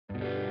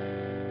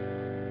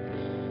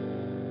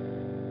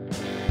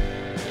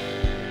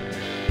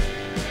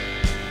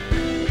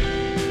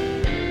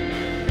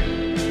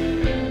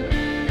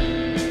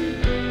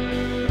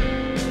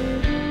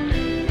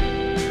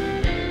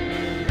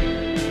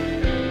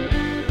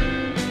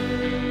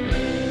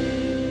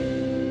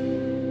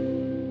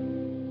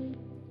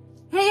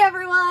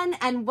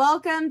and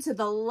welcome to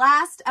the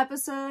last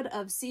episode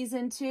of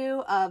season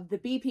 2 of the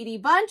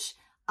BPD Bunch.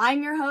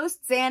 I'm your host,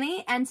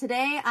 Xannie, and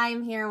today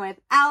I'm here with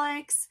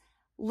Alex,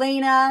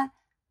 Lena,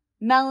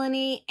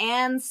 Melanie,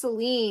 and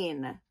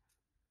Céline.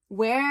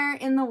 Where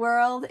in the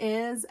world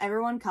is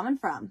everyone coming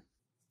from?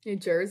 New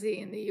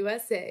Jersey in the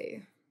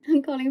USA.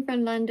 I'm calling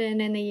from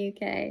London in the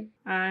UK.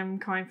 I'm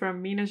calling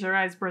from Minas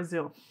Gerais,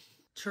 Brazil.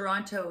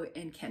 Toronto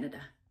in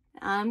Canada.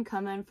 I'm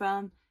coming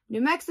from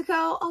New Mexico,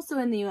 also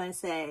in the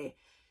USA.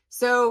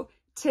 So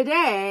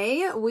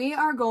today we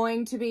are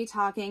going to be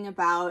talking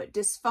about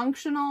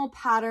dysfunctional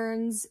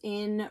patterns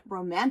in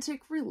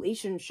romantic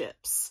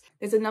relationships.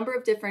 There's a number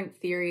of different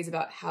theories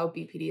about how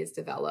BPD is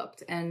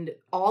developed, and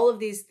all of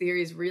these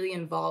theories really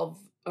involve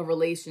a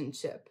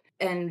relationship.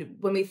 And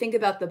when we think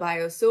about the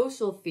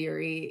biosocial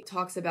theory, it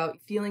talks about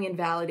feeling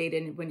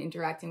invalidated when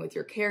interacting with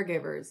your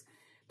caregivers.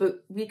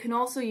 But we can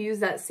also use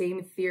that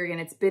same theory, and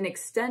it's been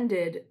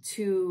extended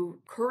to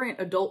current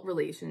adult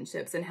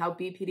relationships and how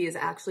BPD is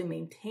actually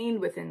maintained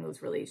within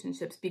those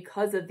relationships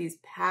because of these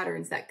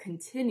patterns that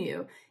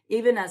continue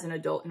even as an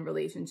adult in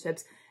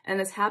relationships. And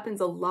this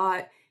happens a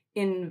lot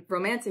in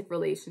romantic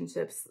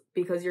relationships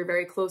because you're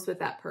very close with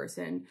that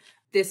person.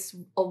 This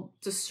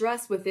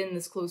distress within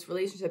this close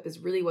relationship is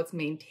really what's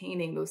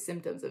maintaining those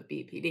symptoms of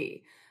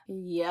BPD.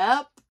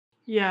 Yep.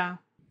 Yeah.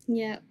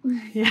 Yep.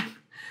 Yeah.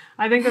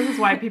 I think this is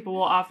why people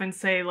will often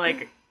say,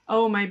 like,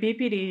 oh, my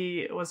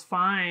BPD was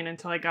fine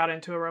until I got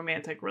into a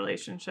romantic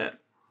relationship.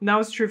 And that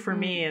was true for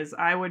me, is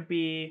I would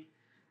be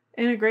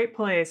in a great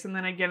place and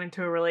then I'd get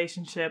into a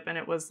relationship and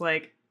it was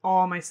like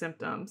all my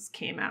symptoms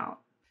came out.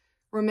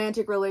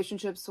 Romantic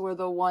relationships were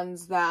the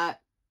ones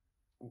that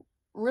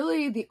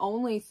really the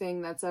only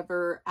thing that's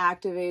ever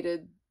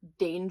activated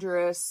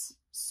dangerous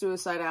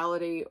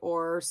suicidality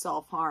or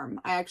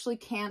self-harm. I actually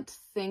can't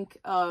think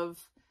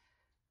of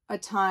a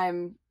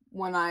time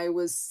when I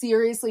was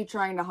seriously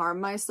trying to harm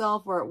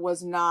myself where it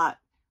was not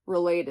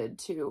related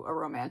to a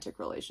romantic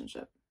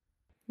relationship.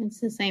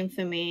 It's the same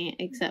for me,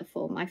 except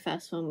for my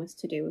first one was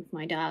to do with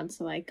my dad,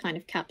 so I kind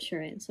of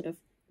capture it in sort of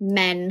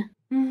men.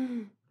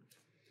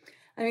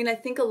 I mean, I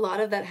think a lot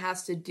of that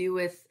has to do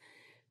with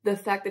the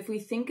fact that if we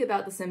think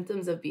about the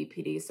symptoms of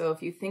BPD, so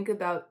if you think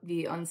about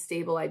the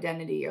unstable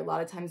identity, a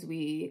lot of times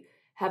we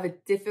have a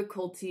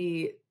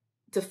difficulty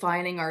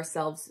defining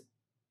ourselves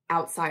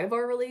outside of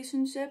our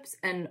relationships,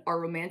 and our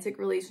romantic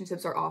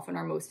relationships are often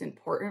our most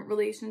important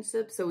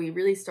relationships. So we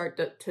really start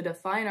to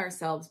define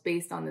ourselves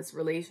based on this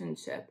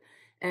relationship.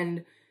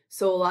 And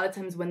so a lot of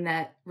times when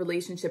that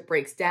relationship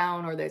breaks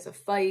down or there's a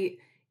fight,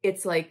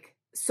 it's like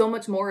so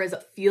much more as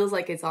it feels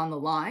like it's on the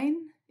line,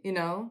 you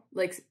know,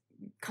 like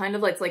kind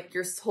of like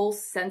your whole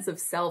sense of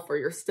self or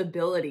your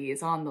stability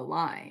is on the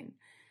line,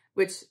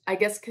 which I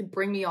guess could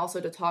bring me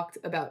also to talk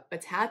about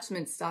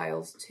attachment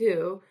styles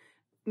too.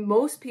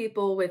 Most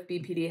people with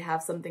BPD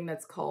have something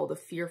that's called a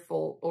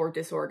fearful or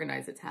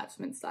disorganized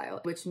attachment style,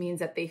 which means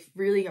that they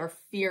really are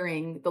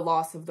fearing the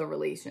loss of the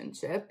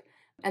relationship.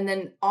 And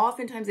then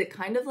oftentimes it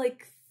kind of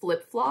like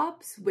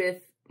flip-flops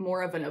with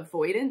more of an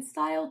avoidance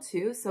style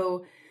too.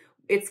 So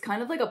it's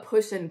kind of like a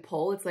push and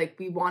pull. It's like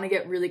we want to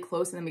get really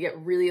close and then we get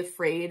really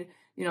afraid,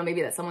 you know,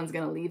 maybe that someone's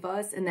going to leave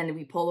us and then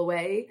we pull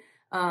away.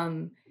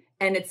 And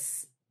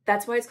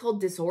that's why it's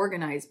called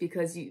disorganized,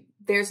 because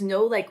there's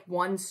no like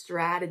one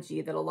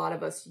strategy that a lot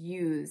of us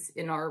use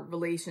in our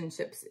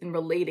relationships in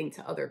relating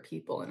to other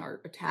people and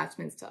our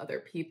attachments to other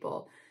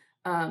people.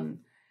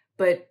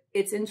 But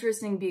it's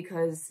interesting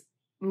because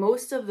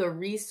most of the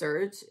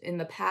research in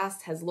the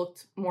past has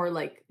looked more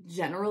like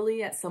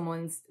generally at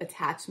someone's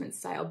attachment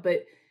style,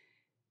 but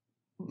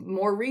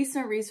more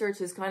recent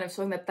research is kind of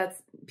showing that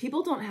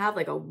people don't have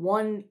like a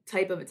one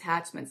type of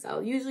attachment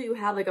style. Usually you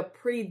have like a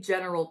pretty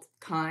general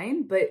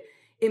kind, but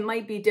it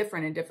might be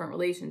different in different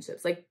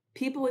relationships. Like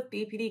people with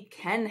BPD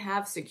can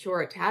have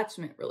secure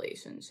attachment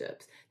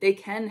relationships. They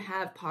can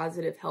have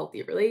positive,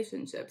 healthy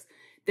relationships.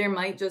 There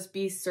might just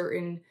be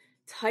certain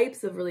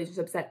types of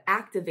relationships that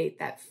activate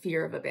that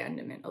fear of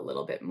abandonment a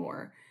little bit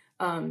more.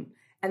 And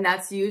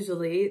that's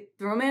usually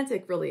the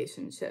romantic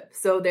relationship.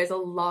 So there's a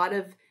lot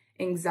of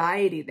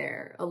anxiety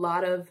there, a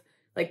lot of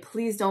like,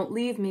 please don't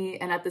leave me.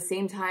 And at the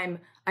same time,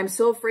 I'm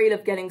so afraid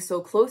of getting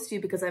so close to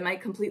you because I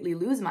might completely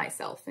lose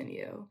myself in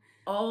you.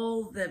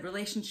 All the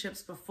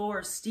relationships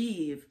before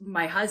Steve,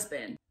 my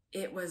husband,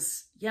 it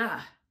was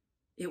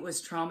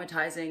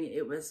traumatizing.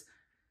 It was,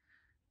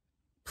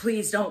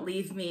 please don't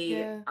leave me.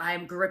 Yeah.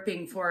 I'm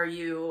gripping for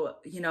you,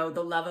 you know,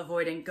 the love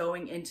avoidant,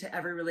 going into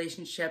every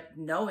relationship,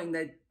 knowing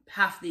that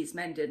half these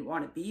men didn't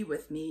want to be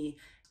with me.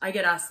 I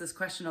get asked this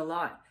question a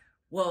lot.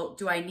 Well,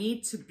 do I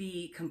need to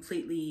be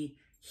completely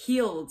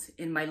healed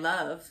in my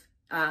love,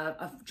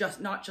 of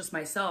just not just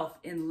myself,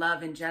 in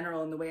love in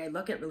general, and the way I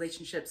look at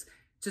relationships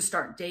to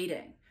start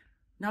dating?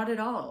 Not at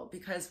all,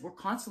 because we're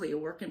constantly a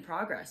work in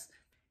progress.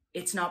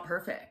 It's not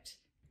perfect.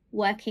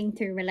 Working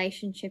through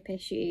relationship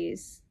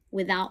issues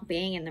without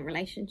being in the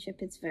relationship,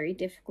 it's very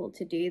difficult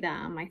to do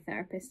that. And my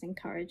therapist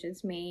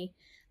encourages me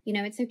you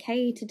know, it's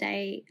okay to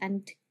date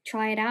and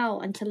try it out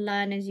and to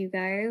learn as you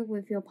go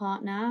with your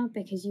partner,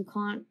 because you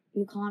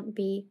can't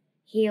be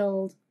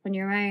healed on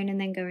your own and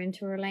then go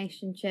into a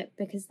relationship,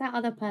 because that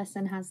other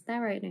person has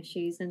their own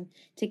issues, and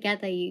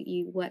together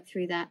you work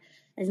through that,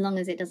 as long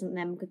as it doesn't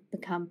then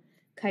become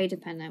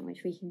codependent,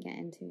 which we can get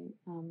into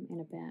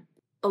in a bit.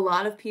 A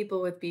lot of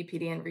people with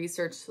BPD and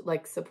research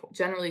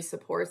generally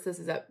supports this,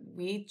 is that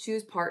we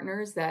choose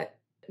partners that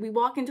we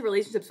walk into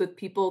relationships with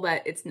people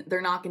that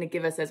they're not going to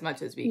give us as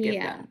much as we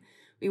give them.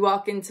 We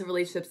walk into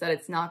relationships that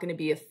it's not going to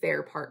be a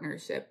fair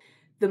partnership.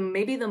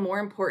 Maybe the more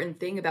important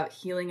thing about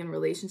healing in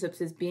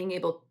relationships is being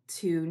able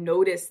to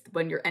notice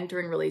when you're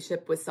entering a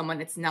relationship with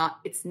someone, it's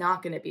not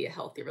going to be a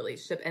healthy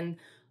relationship, and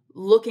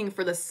looking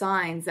for the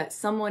signs that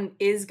someone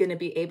is going to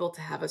be able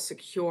to have a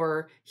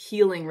secure,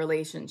 healing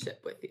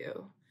relationship with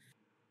you.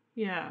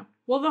 Yeah.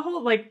 Well, the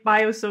whole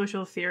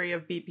biosocial theory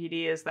of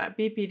BPD is that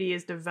BPD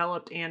is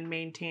developed and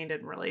maintained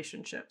in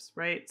relationships,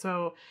 right?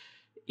 So,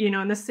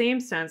 in the same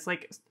sense,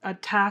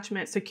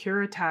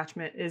 secure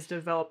attachment is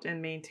developed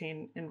and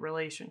maintained in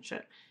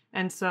relationship.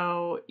 And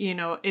so,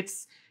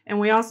 and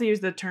we also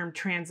use the term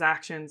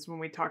transactions when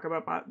we talk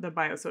about the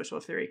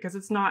biosocial theory, because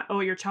it's not,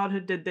 oh, your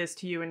childhood did this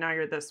to you and now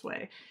you're this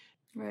way.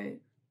 Right.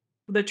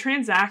 The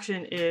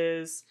transaction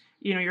is,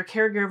 your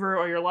caregiver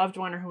or your loved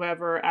one or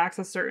whoever acts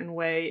a certain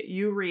way,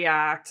 you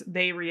react,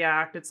 they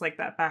react. It's like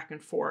that back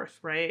and forth,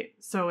 right?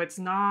 So it's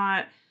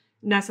not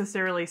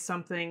necessarily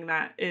something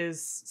that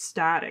is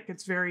static.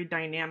 It's very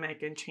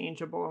dynamic and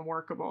changeable and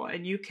workable.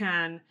 And you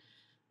can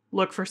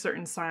look for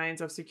certain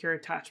signs of secure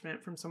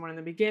attachment from someone in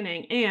the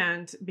beginning.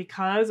 And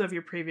because of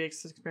your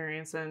previous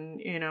experience and,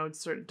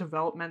 sort of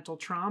developmental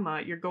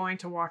trauma, you're going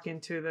to walk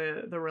into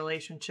the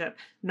relationship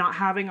not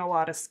having a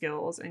lot of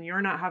skills, and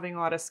you're not having a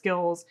lot of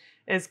skills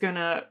is going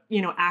to,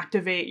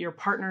 activate your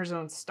partner's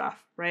own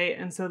stuff, right?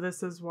 And so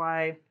this is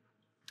why,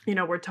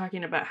 we're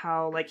talking about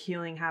how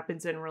healing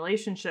happens in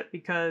relationship,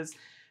 because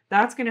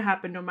that's going to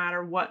happen no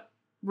matter what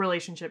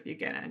relationship you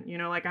get in.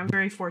 I'm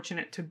very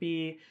fortunate to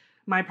be,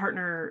 my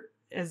partner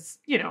is,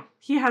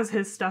 he has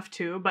his stuff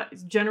too, but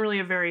generally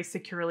a very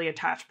securely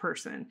attached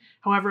person.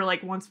 However,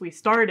 once we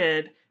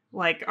started,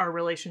 our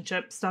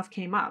relationship stuff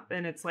came up,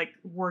 and it's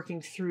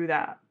working through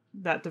that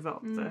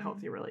developed a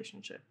healthy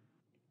relationship.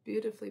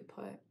 Beautifully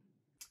put.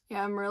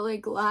 Yeah, I'm really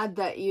glad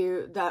that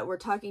we're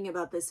talking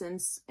about this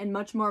in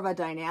much more of a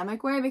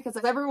dynamic way, because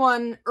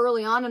everyone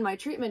early on in my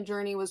treatment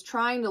journey was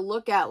trying to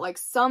look at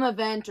some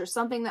event or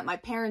something that my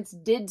parents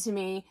did to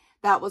me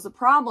that was a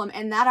problem,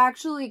 and that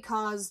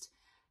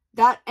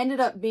ended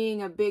up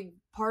being a big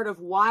part of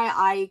why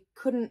I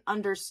couldn't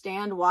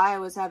understand why I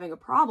was having a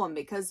problem,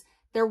 because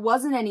there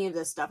wasn't any of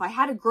this stuff. I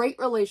had a great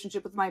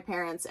relationship with my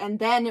parents, and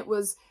then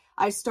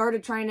I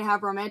started trying to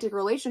have romantic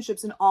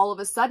relationships, and all of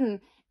a sudden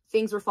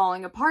things were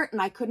falling apart,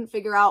 and I couldn't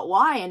figure out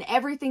why. And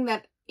everything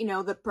that,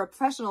 the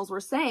professionals were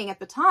saying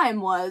at the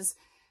time was,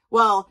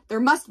 well,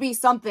 there must be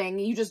something,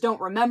 you just don't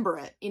remember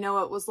it. It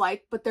was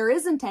but there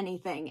isn't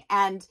anything.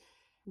 And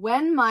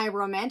when my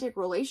romantic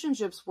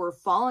relationships were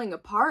falling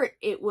apart,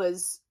 it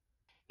was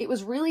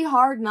really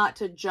hard not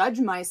to judge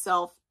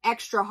myself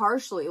extra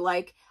harshly.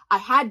 I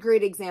had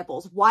great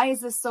examples. Why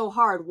is this so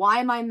hard? Why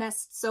am I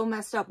so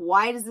messed up?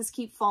 Why does this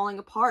keep falling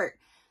apart?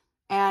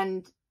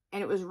 And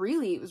it was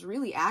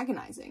really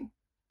agonizing.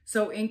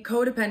 So in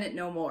Codependent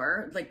No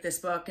More, this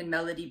book, and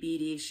Melody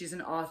Beattie, she's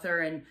an author,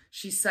 and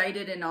she's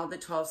cited in all the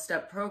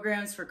 12-step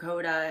programs for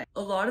CODA.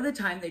 A lot of the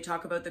time they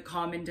talk about the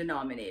common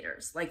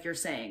denominators, like you're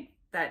saying,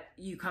 that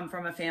you come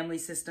from a family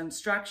system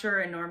structure,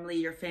 and normally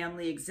your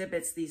family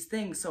exhibits these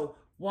things. So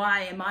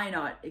why am I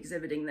not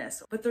exhibiting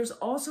this? But there's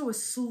also a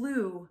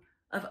slew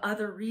of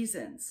other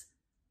reasons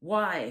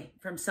why,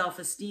 from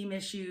self-esteem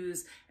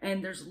issues,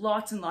 and there's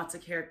lots and lots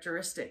of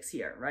characteristics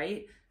here,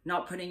 right?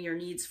 Not putting your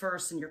needs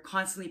first, and you're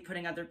constantly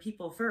putting other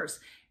people first,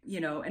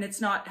 and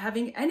it's not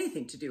having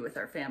anything to do with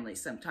our family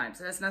sometimes.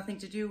 It has nothing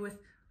to do with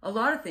a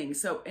lot of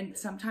things. So, and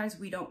sometimes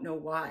we don't know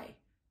why,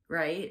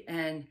 right?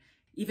 And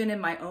even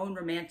in my own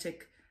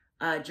romantic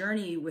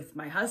journey with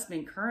my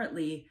husband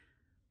currently,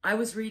 I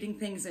was reading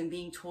things and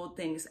being told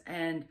things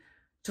and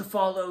to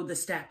follow the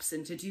steps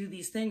and to do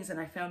these things. And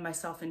I found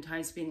myself in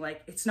times being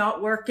it's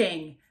not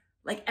working,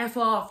 F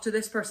off to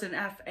this person,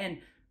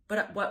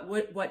 but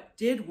what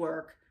did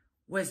work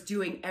was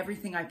doing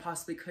everything I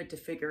possibly could to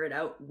figure it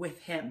out with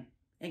him,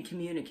 and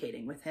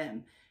communicating with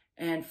him,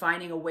 and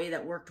finding a way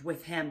that worked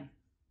with him,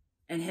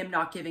 and him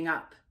not giving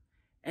up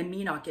and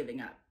me not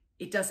giving up.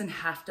 It doesn't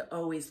have to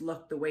always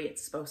look the way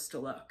it's supposed to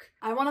look.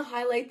 I want to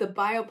highlight the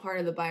bio part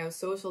of the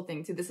biosocial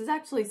thing too. This is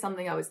actually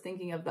something I was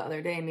thinking of the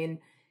other day. I mean,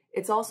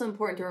 it's also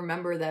important to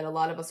remember that a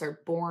lot of us are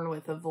born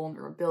with a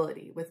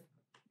vulnerability, with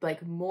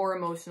more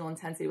emotional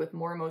intensity, with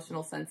more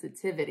emotional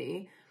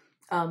sensitivity,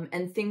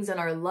 and things in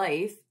our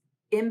life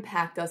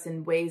impact us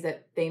in ways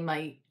that they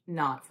might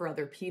not for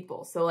other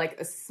people. So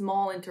a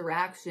small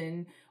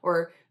interaction,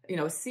 or,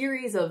 a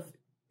series of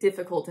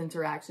difficult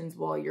interactions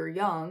while you're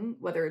young,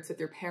 whether it's with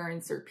your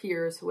parents or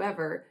peers,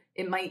 whoever,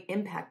 it might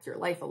impact your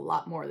life a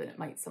lot more than it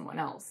might someone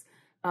else.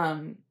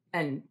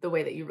 and the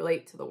way that you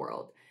relate to the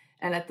world.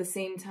 And at the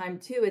same time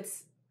too,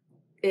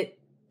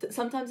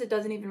 sometimes it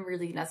doesn't even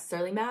really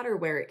necessarily matter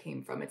where it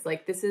came from. It's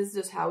like, this is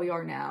just how we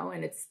are now.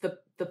 And it's the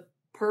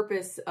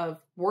purpose of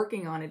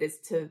working on it is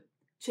to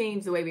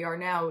change the way we are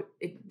now.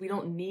 We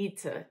don't need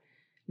to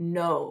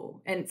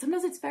know. And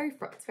sometimes it's very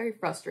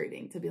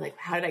frustrating to be like,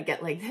 how did I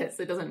get like this?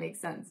 It doesn't make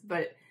sense.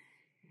 But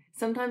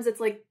sometimes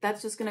it's like,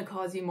 that's just going to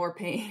cause you more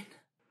pain.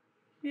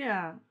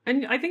 Yeah.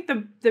 And I think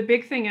the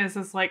big thing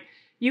is like,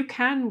 you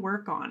can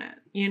work on it.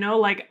 You know,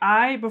 like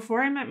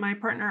before I met my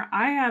partner,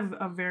 I have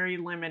a very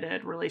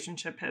limited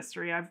relationship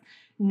history. I've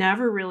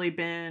never really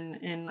been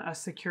in a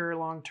secure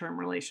long-term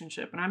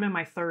relationship, and I'm in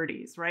my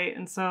 30s, right?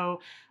 And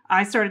so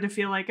I started to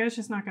feel like it's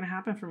just not going to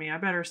happen for me. I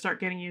better start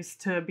getting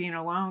used to being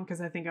alone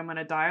because I think I'm going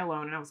to die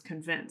alone. And I was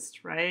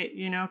convinced, right?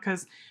 You know,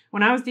 because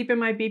when I was deep in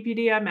my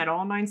BPD, I met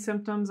all 9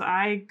 symptoms.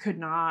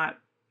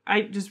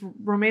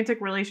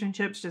 Romantic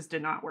relationships just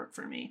did not work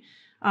for me.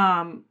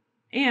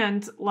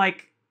 And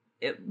like,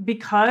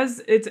 because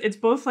it's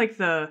both like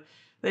the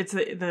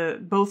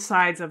both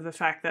sides of the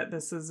fact that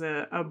this is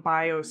a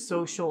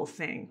biosocial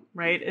thing,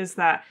 right? Is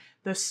that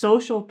the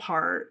social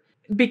part,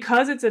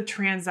 because it's a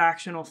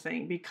transactional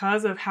thing,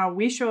 because of how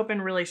we show up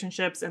in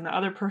relationships and the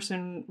other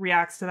person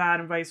reacts to that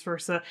and vice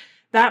versa,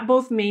 that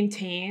both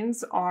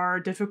maintains our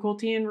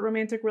difficulty in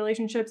romantic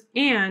relationships.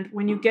 And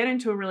when you get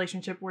into a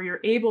relationship where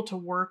you're able to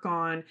work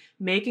on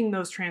making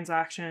those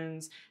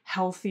transactions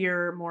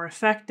healthier, more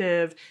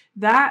effective,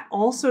 that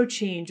also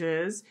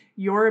changes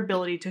your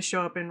ability to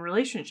show up in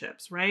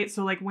relationships, right?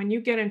 So like when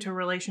you get into a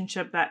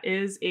relationship that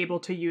is able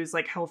to use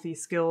like healthy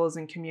skills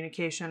and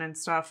communication and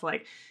stuff,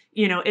 like,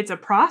 you know, it's a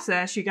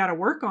process, you got to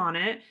work on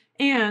it.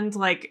 And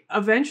like,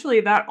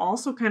 eventually that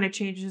also kind of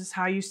changes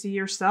how you see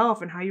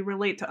yourself and how you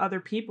relate to other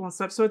people and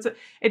stuff. So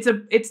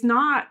it's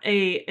not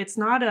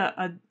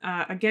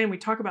again, we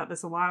talk about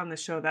this a lot on the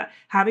show, that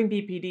having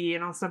BPD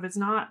and all stuff, it's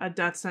not a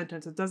death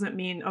sentence. It doesn't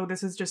mean, oh,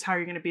 this is just how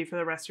you're going to be for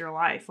the rest of your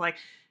life. Like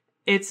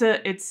it's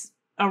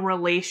a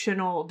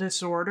relational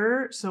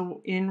disorder.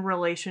 So in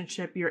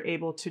relationship, you're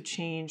able to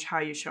change how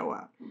you show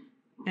up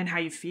and how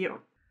you feel.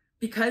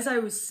 Because I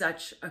was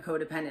such a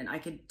codependent, I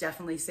could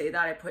definitely say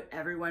that I put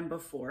everyone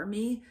before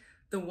me.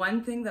 The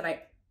one thing that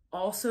I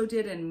also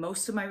did in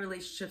most of my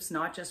relationships,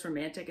 not just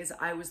romantic, is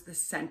I was the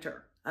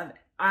center,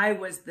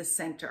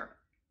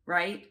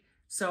 right?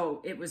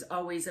 So it was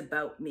always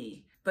about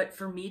me. But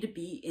for me to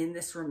be in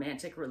this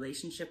romantic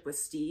relationship with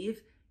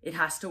Steve, it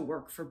has to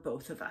work for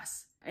both of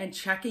us. And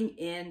checking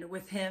in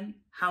with him,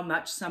 how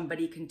much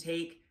somebody can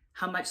take,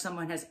 how much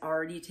someone has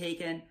already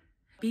taken.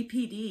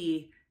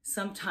 BPD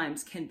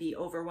sometimes can be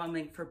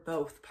overwhelming for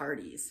both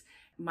parties.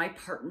 My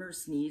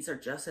partner's needs are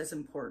just as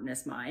important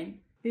as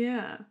mine.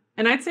 Yeah.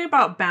 And I'd say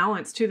about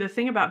balance too. The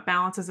thing about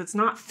balance is it's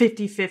not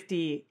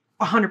 50-50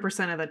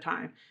 100% of the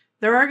time.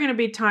 There are going to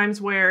be times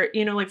where,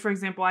 you know, like for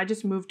example, I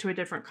just moved to a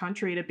different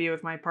country to be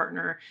with my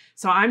partner.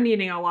 So I'm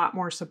needing a lot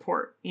more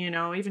support, you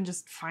know, even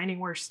just finding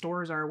where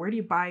stores are, where do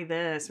you buy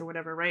this or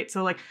whatever, right?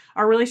 So like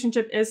our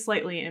relationship is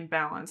slightly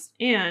imbalanced,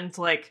 and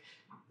like,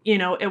 you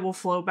know, it will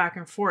flow back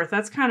and forth.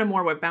 That's kind of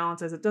more what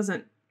balance is. It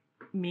doesn't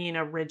mean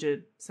a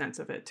rigid sense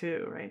of it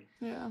too, right?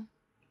 Yeah.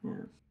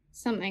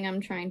 Something I'm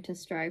trying to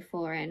strive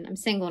for, and I'm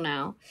single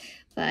now,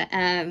 but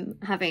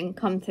having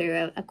come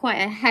through quite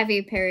a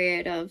heavy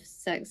period of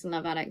Sex and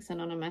Love Addicts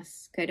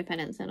Anonymous,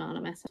 Codependence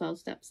Anonymous, 12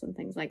 steps and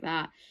things like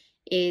that,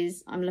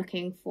 is I'm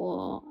looking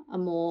for a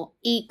more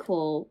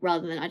equal,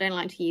 rather than, I don't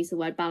like to use the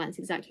word balance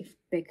exactly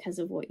because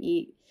of what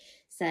you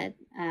said,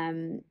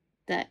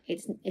 that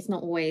it's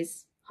not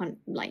always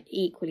like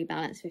equally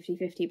balanced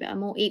 50-50, but a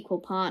more equal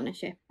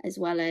partnership, as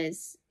well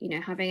as, you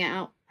know, having it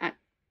out at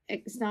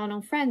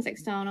external friends,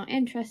 external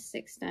interests,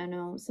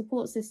 external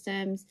support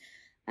systems,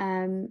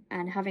 and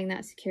having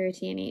that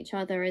security in each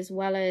other, as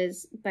well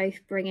as both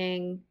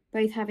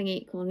having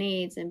equal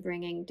needs and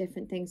bringing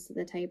different things to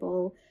the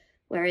table.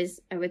 Whereas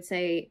I would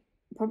say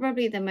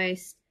probably the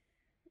most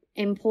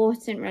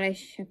important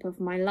relationship of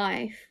my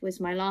life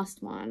was my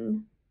last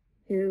one,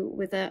 who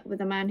with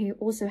a man who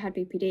also had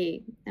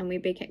BPD, and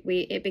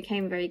it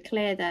became very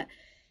clear that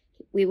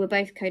we were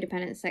both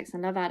codependent sex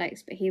and love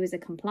addicts, but he was a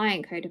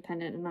compliant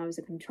codependent and I was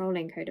a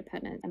controlling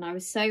codependent. And I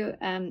was so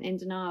in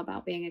denial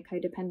about being a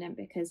codependent,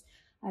 because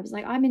I was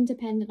like, I'm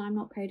independent, I'm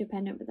not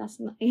codependent, but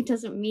it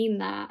doesn't mean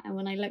that. And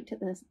when I looked at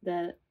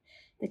the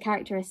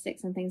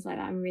characteristics and things like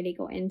that and really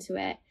got into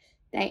it,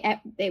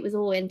 it was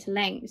all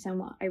interlinked. And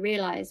what I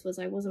realized was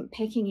I wasn't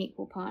picking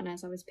equal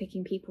partners, I was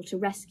picking people to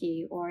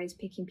rescue, or I was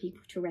picking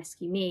people to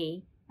rescue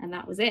me, and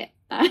that was it.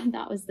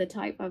 That was the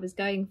type I was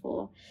going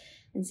for.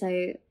 And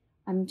so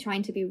I'm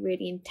trying to be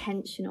really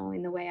intentional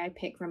in the way I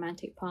pick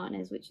romantic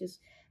partners, which is,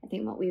 I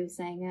think, what we were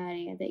saying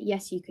earlier, that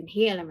yes, you can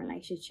heal in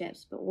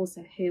relationships, but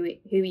also who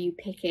are you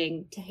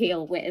picking to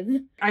heal with?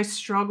 I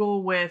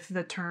struggle with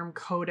the term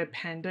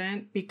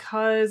codependent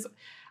because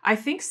I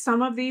think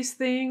some of these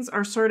things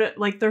are sort of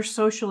like, they're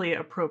socially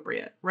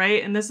appropriate,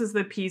 right? And this is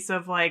the piece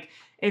of like,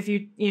 if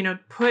you know,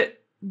 put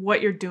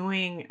what you're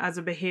doing as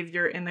a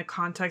behavior in the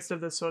context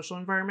of the social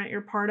environment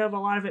you're part of, a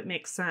lot of it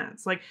makes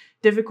sense. Like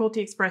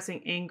difficulty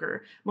expressing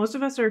anger. Most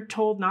of us are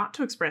told not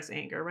to express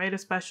anger, right?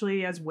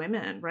 Especially as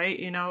women, right?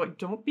 You know,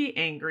 don't be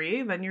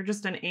angry, then you're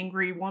just an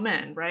angry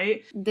woman,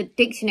 right? The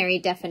dictionary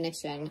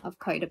definition of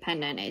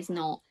codependent is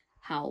not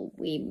how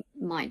we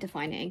might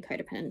define it in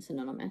Codependence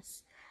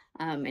Anonymous.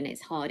 And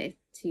it's harder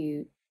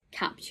to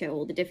capture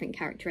all the different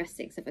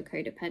characteristics of a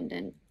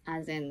codependent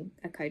as in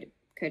a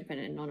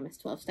Codependent Anonymous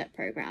 12-step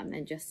program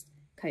than just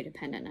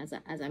codependent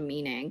as a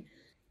meaning.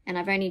 And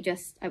I've only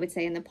just, I would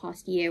say in the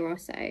past year or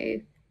so,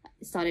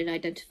 started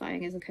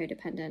identifying as a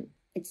codependent.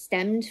 It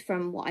stemmed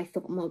from what I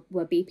thought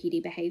were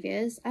BPD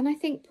behaviors. And I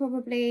think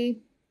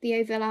probably the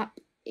overlap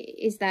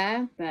is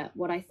there. But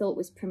what I thought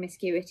was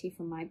promiscuity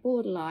from my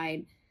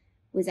borderline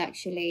was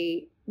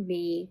actually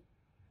me,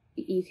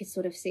 you could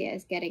sort of see it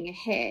as getting a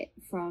hit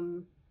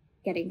from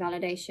getting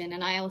validation.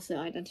 And I also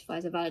identify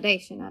as a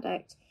validation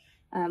addict.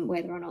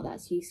 Whether or not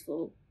that's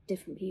useful,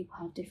 different people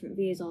have different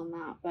views on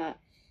that. But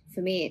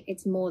for me,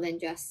 it's more than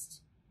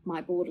just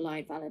my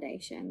borderline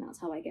validation. That's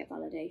how I get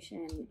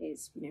validation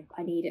is, you know,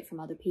 I need it from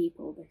other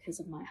people because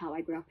of how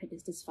I grew up in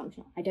this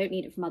dysfunction. I don't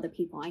need it from other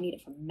people. I need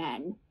it from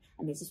men.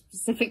 And there's a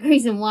specific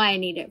reason why I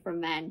need it from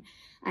men.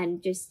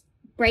 And just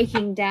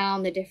breaking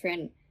down the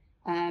different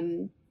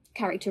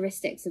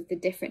characteristics of the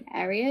different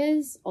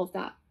areas of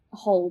that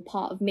whole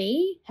part of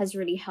me has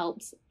really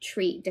helped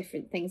treat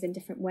different things in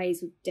different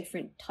ways with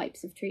different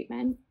types of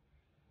treatment.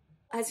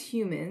 As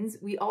humans,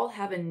 we all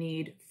have a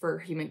need for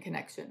human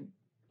connection.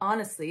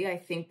 Honestly, I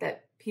think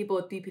that people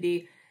with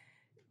BPD,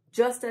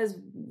 just as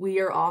we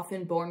are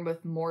often born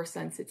with more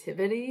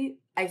sensitivity,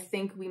 I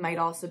think we might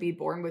also be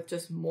born with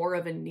just more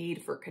of a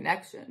need for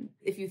connection.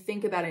 If you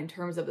think about it in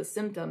terms of the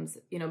symptoms,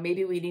 you know,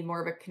 maybe we need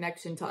more of a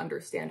connection to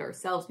understand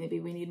ourselves. Maybe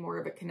we need more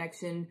of a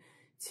connection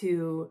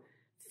to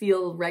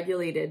feel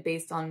regulated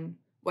based on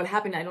what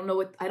happened. I don't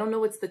know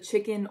what's the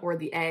chicken or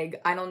the egg.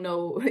 I don't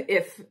know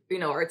if, you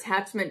know, our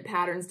attachment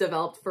patterns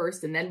developed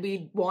first and then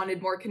we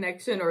wanted more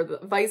connection or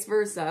vice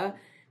versa.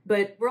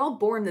 But we're all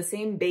born the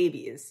same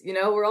babies, you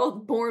know, we're all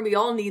born, we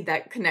all need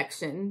that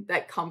connection,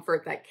 that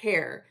comfort, that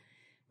care.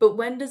 But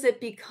when does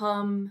it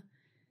become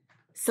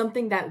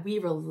something that we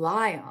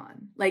rely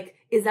on? Like,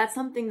 is that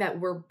something that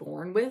we're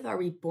born with? Are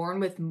we born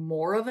with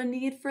more of a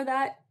need for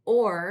that?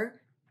 Or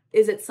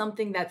is it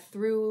something that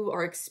through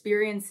our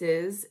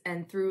experiences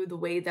and through the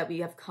way that we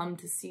have come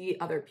to see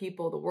other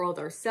people, the world,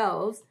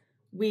 ourselves,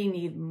 we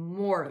need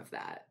more of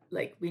that?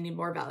 Like, we need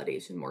more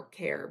validation, more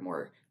care,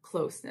 more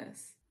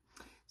closeness.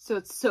 So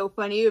it's so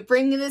funny you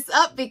bring this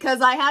up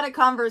because I had a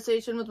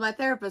conversation with my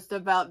therapist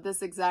about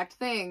this exact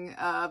thing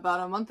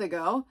about a month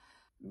ago,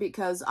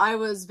 because I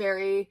was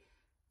very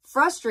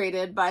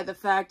frustrated by the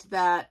fact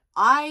that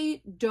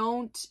I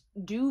don't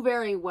do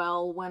very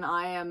well when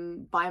I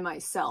am by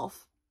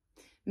myself.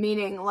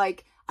 Meaning,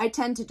 like, I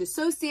tend to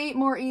dissociate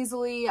more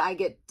easily. I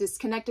get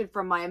disconnected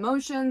from my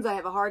emotions. I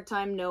have a hard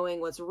time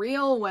knowing what's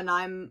real when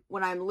I'm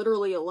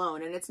literally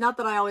alone. And it's not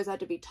that I always have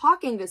to be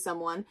talking to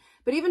someone,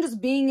 but even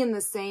just being in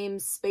the same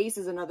space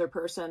as another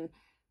person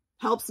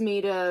helps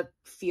me to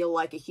feel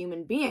like a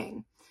human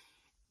being.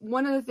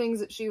 One of the things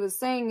that she was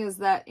saying is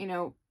that, you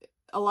know,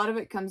 a lot of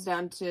it comes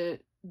down to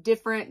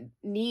different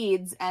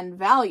needs and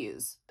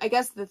values. I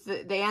guess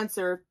the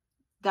answer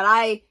that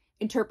I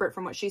interpret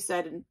from what she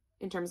said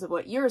in terms of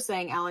what you're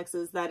saying, Alex,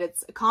 is that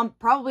it's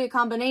probably a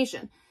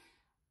combination,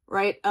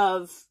 right,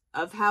 of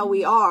how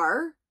we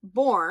are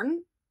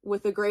born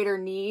with a greater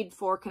need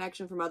for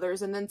connection from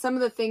others, and then some of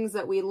the things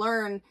that we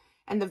learn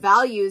and the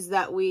values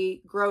that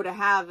we grow to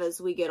have as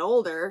we get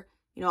older.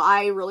 You know,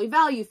 I really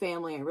value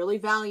family. I really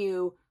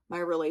value my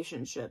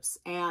relationships,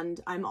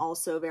 and I'm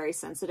also very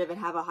sensitive and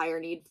have a higher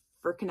need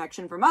for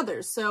connection from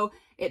others. So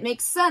it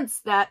makes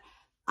sense that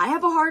I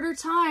have a harder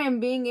time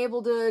being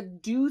able to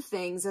do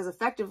things as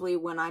effectively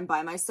when I'm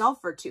by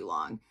myself for too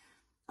long.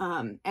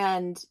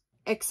 And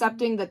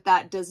accepting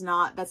that's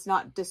not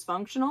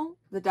dysfunctional,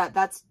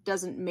 that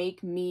doesn't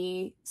make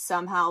me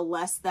somehow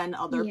less than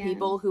other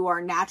people who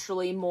are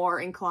naturally more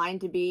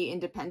inclined to be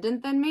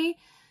independent than me.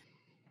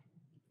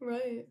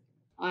 Right.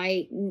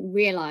 I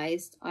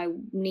realized I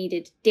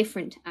needed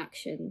different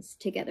actions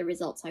to get the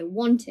results I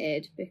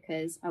wanted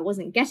because I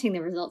wasn't getting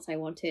the results I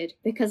wanted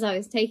because I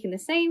was taking the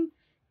same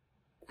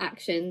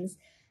actions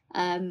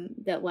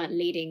that weren't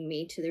leading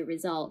me to the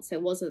results. So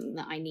it wasn't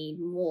that I need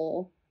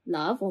more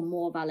love or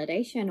more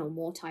validation or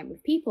more time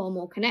with people or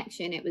more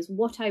connection. It was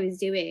what I was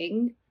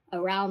doing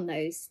around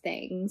those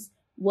things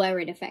were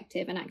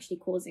ineffective and actually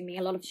causing me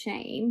a lot of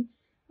shame,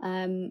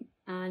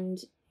 and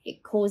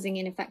it causing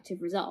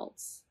ineffective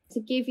results. To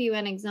give you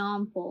an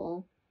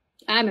example,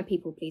 I'm a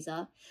people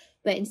pleaser,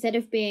 but instead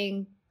of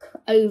being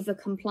over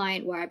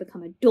compliant where I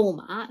become a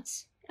doormat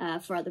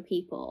for other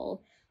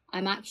people,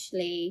 I'm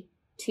actually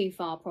too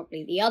far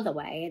probably the other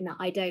way, in that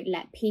I don't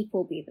let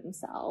people be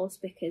themselves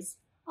because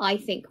I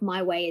think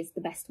my way is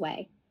the best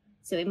way.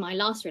 So in my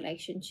last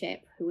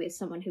relationship, who is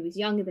someone who was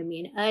younger than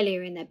me and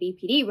earlier in their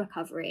BPD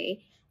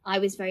recovery, I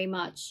was very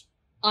much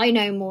I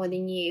know more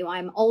than you,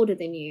 I'm older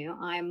than you,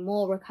 I'm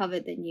more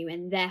recovered than you,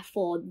 and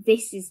therefore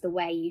this is the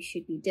way you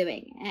should be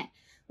doing it.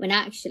 When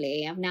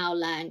actually I've now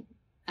learned,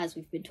 as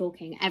we've been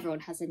talking,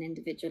 everyone has an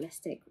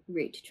individualistic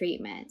route to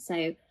treatment.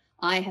 So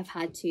I have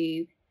had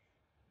to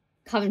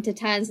come to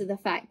terms with the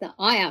fact that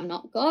I am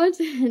not God,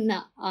 and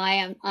that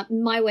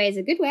my way is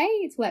a good way,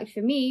 it's worked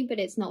for me, but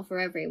it's not for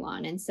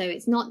everyone. And so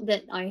it's not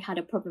that I had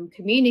a problem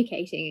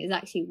communicating, it's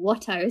actually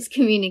what I was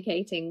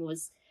communicating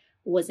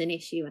was an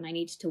issue, and I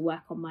needed to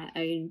work on my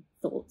own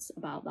thoughts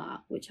about that,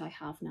 which I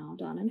have now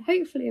done, and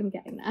hopefully I'm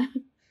getting there.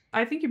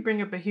 I think you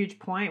bring up a huge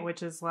point,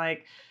 which is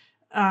like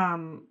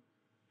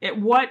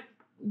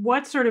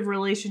what sort of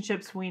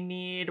relationships we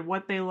need,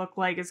 what they look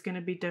like is going to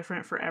be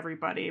different for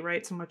everybody,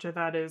 right? So much of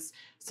that is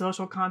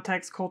social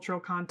context, cultural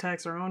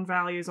context, our own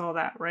values, all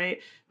that, right?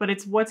 But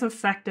it's what's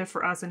effective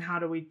for us and how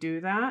do we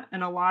do that?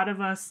 And a lot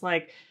of us,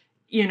 like,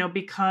 you know,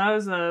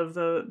 because of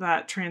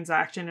that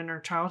transaction in our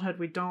childhood,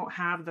 we don't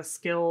have the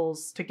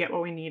skills to get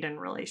what we need in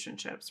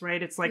relationships,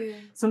 right? It's like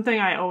something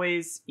I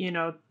always, you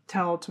know,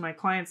 tell to my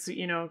clients,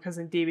 you know, because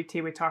in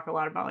DBT we talk a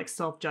lot about like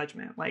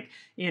self-judgment, like,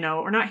 you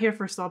know, we're not here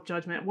for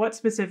self-judgment. What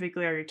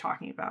specifically are you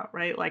talking about,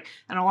 right? Like,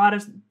 and a lot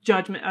of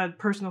judgment,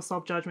 personal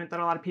self-judgment that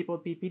a lot of people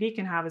with BPD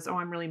can have is, oh,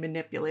 I'm really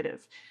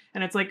manipulative.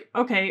 And it's like,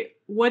 okay,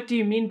 what do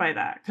you mean by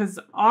that? Because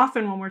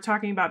often when we're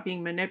talking about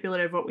being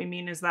manipulative, what we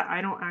mean is that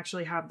I don't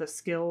actually have the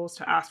skills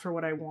to ask for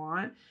what I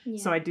want. Yeah.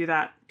 So I do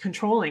that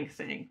controlling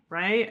thing,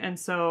 right? And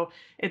so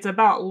it's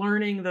about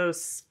learning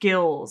those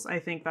skills. I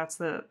think that's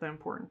the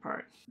important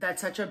part.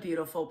 That's such a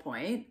beautiful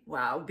point.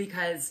 Wow.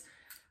 Because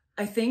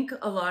I think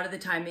a lot of the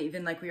time,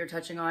 even like we were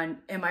touching on,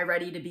 am I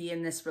ready to be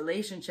in this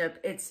relationship?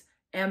 It's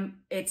the am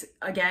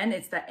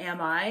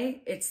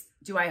I? It's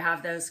do I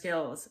have those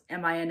skills?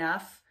 Am I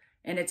enough?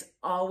 And it's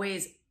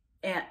always,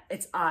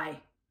 it's I.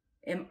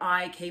 Am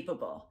I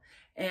capable?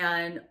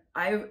 And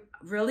I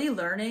really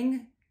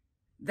learning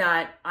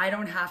that I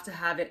don't have to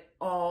have it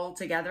all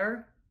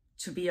together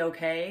to be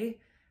okay.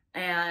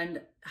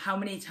 And how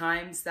many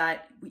times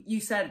that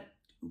you said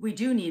we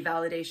do need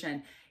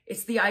validation.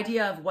 It's the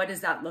idea of what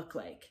does that look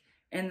like?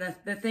 And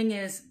the thing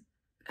is,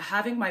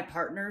 having my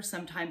partner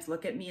sometimes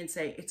look at me and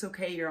say, it's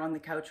okay, you're on the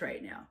couch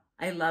right now.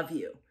 I love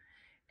you.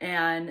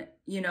 And,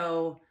 you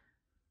know,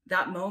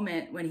 that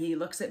moment when he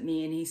looks at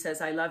me and he says,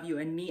 I love you,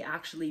 and me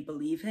actually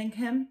believing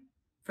him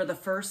for the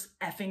first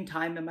effing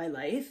time in my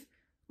life,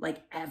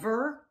 like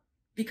ever,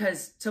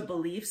 because to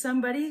believe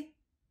somebody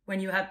when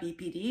you have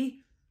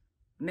BPD,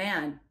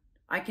 man,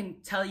 I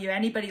can tell you,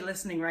 anybody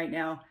listening right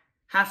now,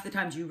 half the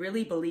times you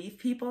really believe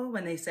people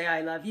when they say,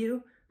 I love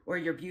you, or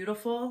you're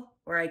beautiful,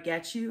 or I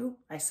get you,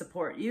 I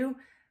support you.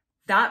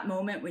 That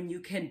moment when you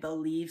can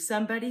believe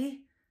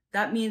somebody,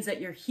 that means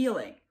that you're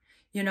healing.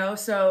 You know,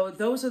 so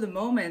those are the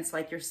moments,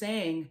 like you're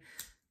saying,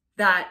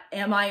 that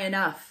am I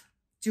enough?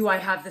 Do I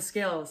have the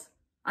skills?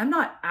 I'm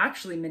not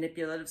actually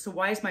manipulative, so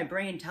why is my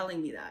brain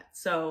telling me that?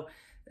 So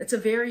it's a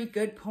very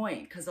good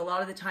point, because a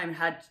lot of the time it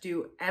had to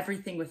do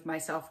everything with my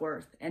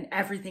self-worth and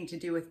everything to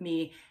do with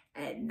me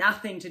and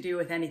nothing to do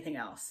with anything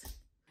else.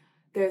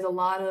 There's a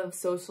lot of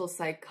social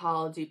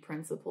psychology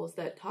principles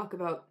that talk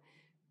about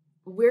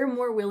we're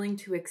more willing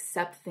to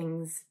accept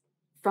things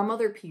from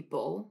other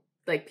people,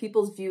 like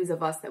people's views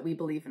of us that we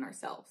believe in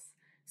ourselves.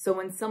 So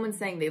when someone's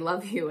saying they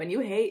love you and you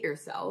hate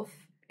yourself,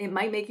 it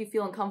might make you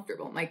feel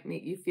uncomfortable. It might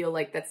make you feel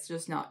like that's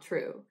just not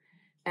true.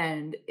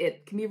 And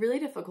it can be really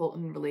difficult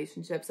in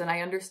relationships. And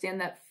I understand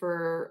that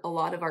for a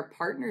lot of our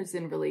partners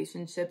in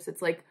relationships,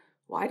 it's like,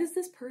 why does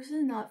this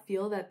person not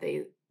feel that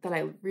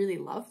I really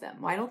love them?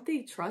 Why don't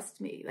they trust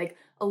me? Like,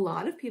 a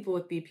lot of people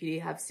with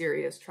BPD have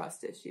serious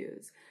trust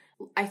issues.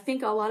 I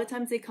think a lot of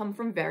times they come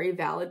from very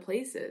valid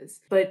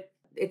places, but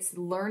it's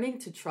learning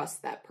to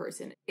trust that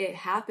person. It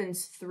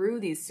happens through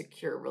these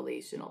secure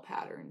relational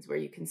patterns where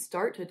you can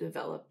start to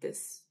develop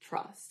this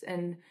trust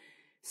and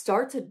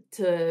start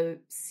to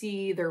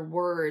see their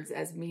words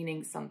as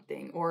meaning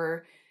something.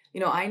 Or, you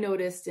know, I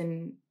noticed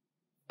in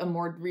a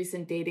more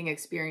recent dating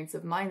experience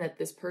of mine that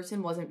this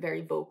person wasn't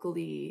very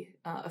vocally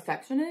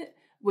affectionate,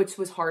 which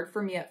was hard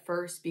for me at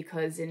first,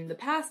 because in the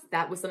past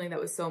that was something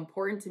that was so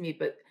important to me,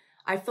 but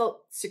I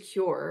felt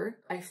secure.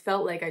 I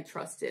felt like I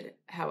trusted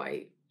how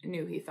I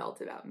knew he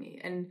felt about me.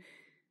 And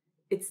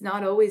it's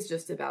not always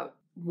just about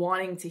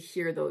wanting to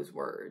hear those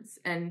words.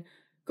 And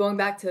going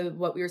back to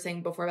what we were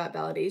saying before about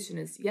validation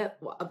is,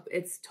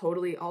 it's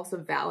totally also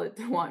valid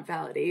to want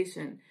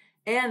validation.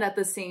 And at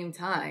the same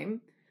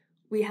time,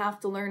 we have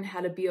to learn how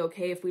to be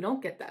okay if we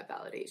don't get that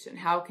validation.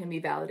 How can we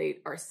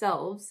validate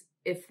ourselves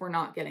if we're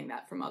not getting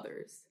that from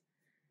others?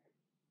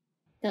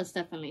 That's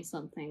definitely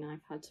something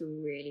I've had to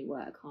really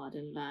work hard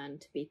and learn,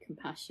 to be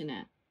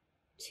compassionate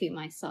to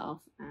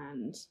myself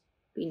and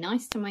be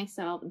nice to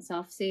myself and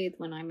self-soothe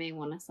when I may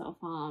want to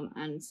self-harm,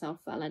 and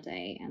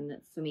self-validate. And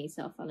that for me,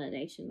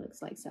 self-validation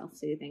looks like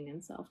self-soothing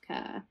and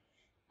self-care.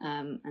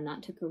 And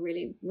that took a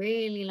really,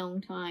 really long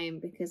time,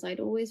 because I'd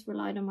always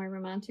relied on my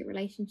romantic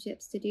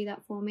relationships to do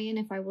that for me. And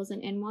if I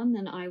wasn't in one,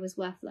 then I was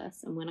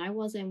worthless. And when I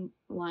was in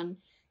one,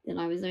 then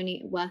I was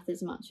only worth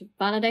as much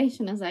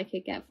validation as I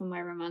could get from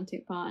my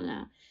romantic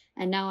partner.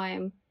 And now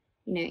I'm,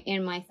 you know,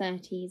 in my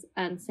 30s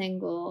and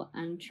single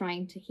and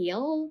trying to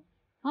heal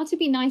how to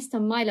be nice to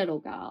my little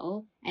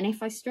girl. And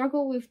if I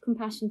struggle with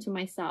compassion to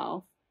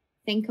myself,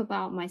 think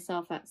about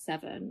myself at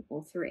 7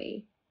 or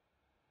 3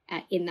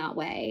 in that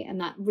way.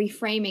 And that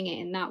reframing it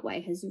in that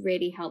way has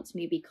really helped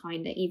me be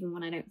kinder, even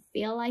when I don't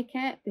feel like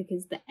it,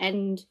 because the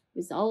end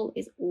result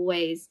is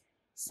always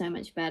so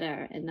much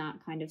better. And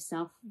that kind of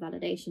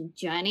self-validation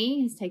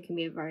journey has taken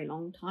me a very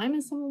long time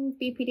as someone with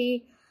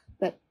BPD,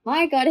 but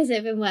my God, has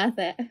it been worth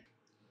it?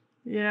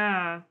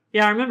 Yeah.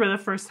 Yeah, I remember the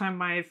first time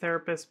my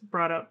therapist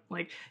brought up,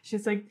 like,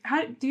 she's like,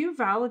 "How do you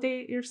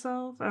validate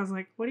yourself?" I was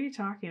like, "What are you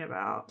talking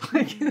about?"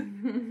 Like,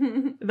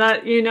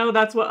 that, you know,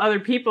 that's what other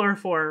people are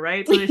for,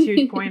 right? So this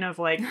huge point of,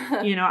 like,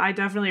 you know, I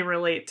definitely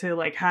relate to,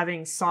 like,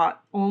 having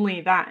sought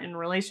only that in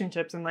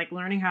relationships, and, like,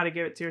 learning how to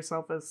give it to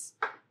yourself is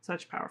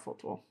such a powerful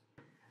tool.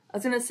 I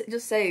was going to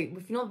just say,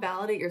 if you don't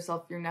validate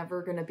yourself, you're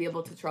never going to be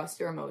able to trust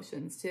your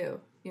emotions too.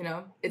 You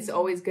know, it's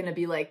always going to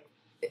be like,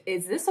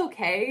 is this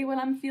okay what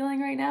I'm feeling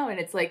right now? And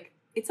it's like,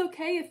 it's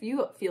okay if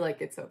you feel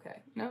like it's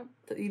okay. No,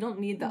 you don't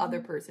need the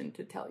other person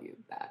to tell you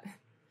that.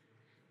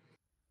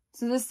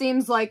 So this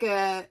seems like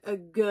a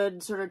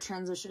good sort of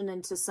transition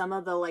into some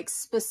of the like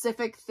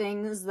specific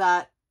things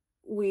that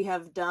we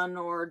have done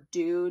or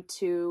do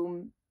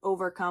to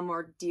overcome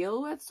or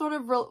deal with sort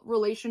of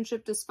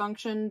relationship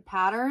dysfunction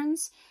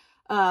patterns.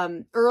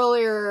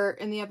 Earlier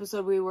in the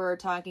episode, we were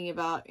talking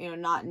about, you know,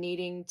 not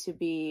needing to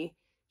be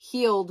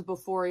healed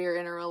before you're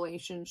in a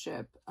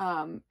relationship.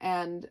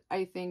 And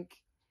I think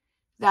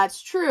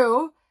that's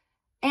true.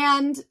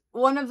 And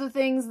one of the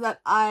things that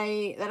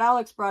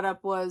Alex brought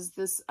up was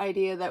this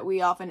idea that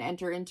we often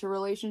enter into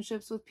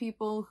relationships with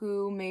people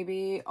who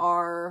maybe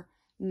are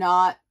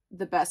not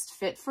the best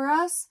fit for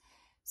us.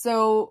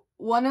 So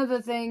one of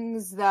the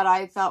things that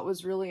I thought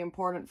was really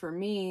important for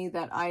me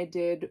that I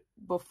did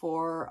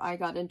before I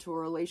got into a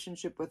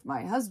relationship with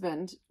my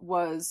husband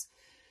was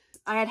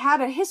I had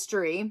a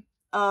history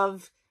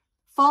of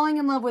falling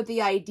in love with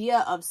the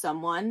idea of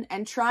someone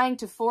and trying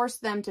to force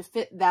them to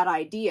fit that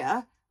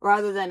idea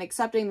rather than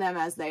accepting them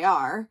as they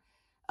are.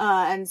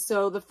 And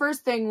so the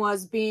first thing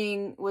was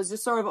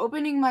just sort of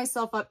opening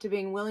myself up to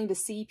being willing to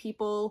see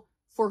people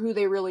for who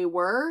they really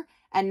were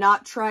and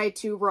not try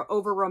to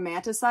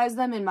over-romanticize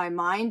them in my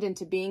mind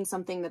into being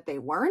something that they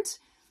weren't.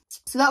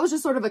 So that was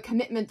just sort of a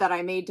commitment that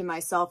I made to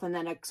myself, and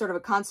then a sort of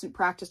a constant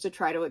practice to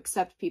try to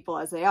accept people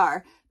as they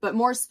are. But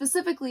more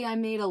specifically, I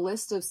made a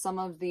list of some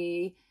of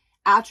the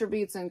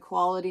attributes and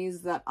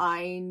qualities that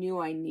I knew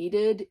I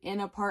needed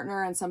in a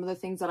partner and some of the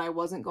things that I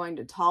wasn't going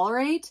to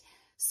tolerate.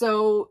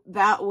 So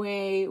that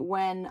way,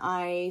 when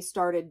I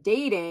started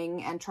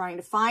dating and trying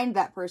to find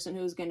that person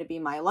who was going to be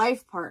my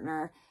life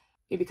partner,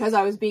 because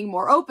I was being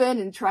more open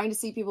and trying to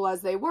see people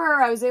as they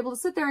were, I was able to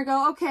sit there and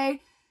go, okay,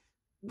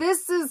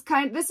 this is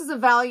a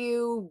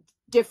value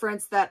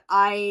difference that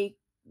I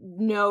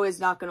know is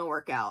not going to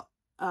work out.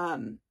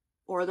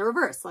 Or the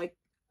reverse, like,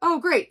 oh,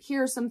 great,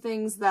 here are some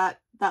things that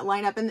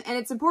line up. And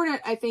it's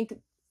important, I think,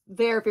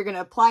 there, if you're going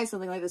to apply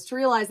something like this, to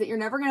realize that you're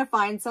never going to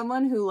find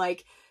someone who,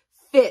 like,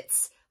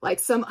 fits, like,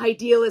 some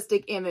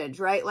idealistic image,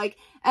 right? Like,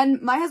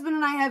 and my husband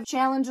and I have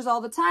challenges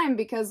all the time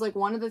because, like,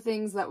 one of the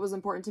things that was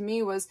important to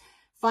me was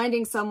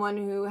finding someone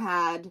who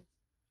had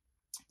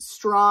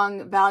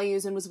strong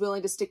values and was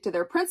willing to stick to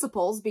their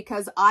principles,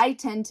 because I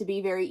tend to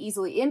be very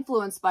easily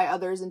influenced by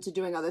others into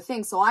doing other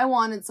things. So I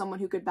wanted someone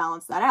who could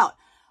balance that out.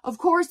 Of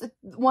course,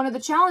 one of the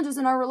challenges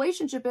in our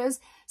relationship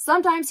is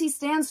sometimes he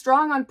stands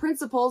strong on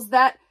principles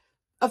that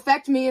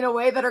affect me in a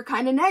way that are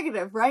kind of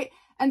negative, right?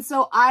 And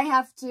so I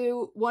have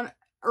to,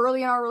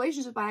 early in our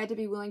relationship, I had to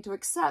be willing to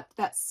accept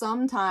that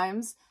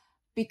sometimes,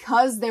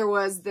 because there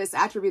was this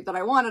attribute that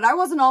I wanted, I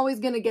wasn't always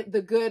going to get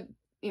the good,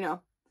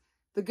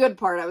 the good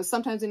part. I was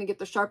sometimes going to get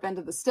the sharp end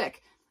of the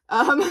stick.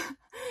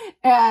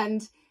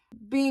 And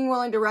being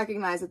willing to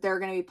recognize that there are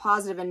going to be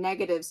positive and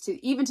negatives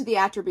even to the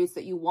attributes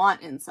that you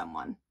want in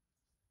someone.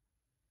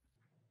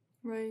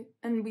 Right.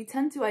 And we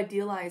tend to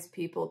idealize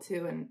people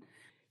too. And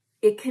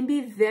it can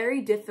be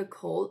very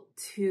difficult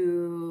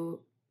to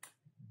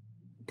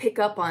pick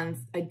up on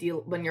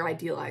when you're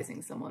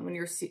idealizing someone, when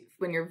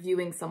you're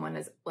viewing someone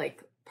as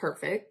like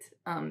perfect,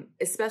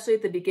 especially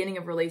at the beginning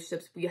of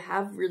relationships. We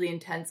have really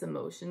intense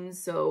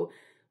emotions, so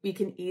we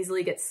can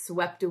easily get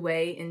swept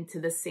away into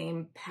the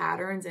same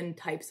patterns and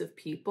types of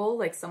people,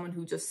 like someone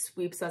who just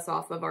sweeps us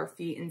off of our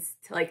feet and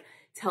like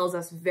tells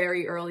us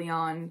very early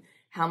on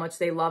how much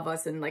they love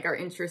us and like are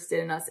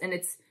interested in us. And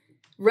it's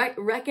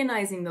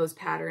recognizing those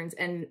patterns.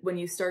 And when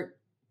you start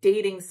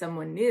dating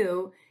someone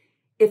new,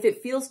 if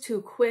it feels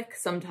too quick,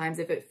 sometimes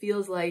if it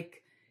feels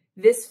like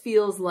this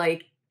feels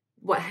like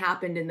what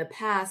happened in the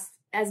past,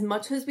 as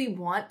much as we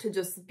want to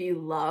just be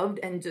loved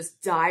and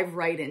just dive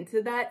right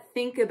into that,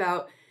 think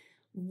about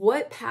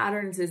what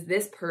patterns is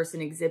this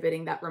person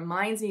exhibiting that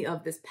reminds me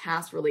of this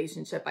past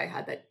relationship I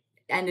had that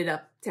ended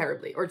up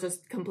terribly or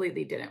just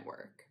completely didn't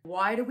work.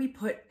 Why do we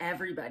put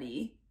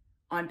everybody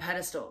on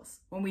pedestals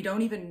when we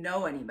don't even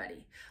know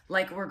anybody.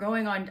 Like we're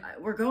going on,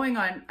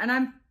 and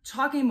I'm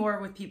talking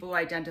more with people who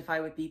identify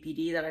with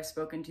BPD that I've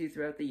spoken to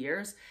throughout the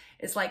years.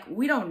 It's like,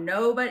 we don't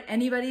know about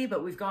anybody,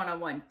 but we've gone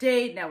on one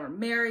date. Now we're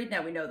married.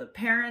 Now we know the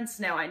parents.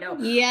 Now I know,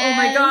 yes. Oh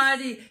my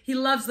God, he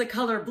loves the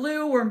color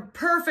blue. We're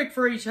perfect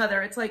for each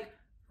other. It's like,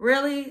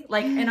 really?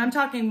 Like, and I'm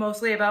talking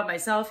mostly about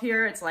myself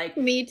here. It's like,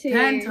 me too.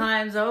 10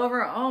 times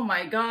over. Oh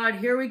my God,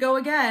 here we go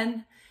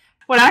again.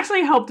 What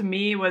actually helped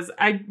me was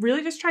I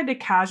really just tried to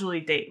casually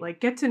date, like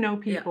get to know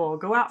people,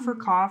 go out for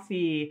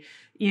coffee,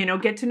 you know,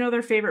 get to know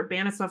their favorite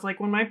band and stuff.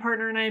 Like when my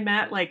partner and I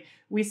met, like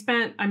we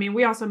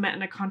also met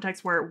in a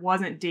context where it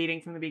wasn't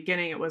dating from the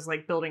beginning. It was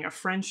like building a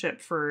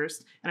friendship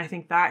first. And I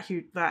think that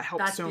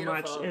helped That's so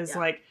beautiful. much is Yeah.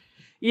 like,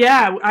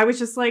 yeah, I was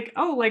just like,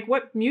 oh, like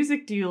what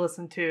music do you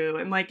listen to?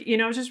 And like, you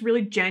know, I was just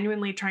really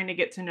genuinely trying to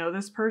get to know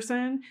this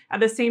person at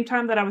the same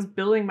time that I was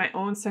building my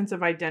own sense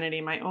of identity,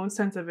 my own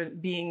sense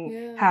of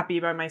being happy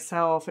by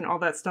myself and all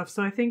that stuff.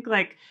 So I think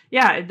like,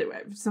 yeah,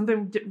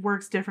 something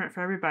works different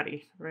for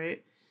everybody,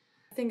 right?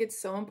 I think it's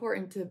so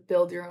important to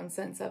build your own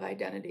sense of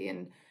identity.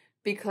 And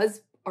because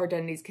our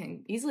identities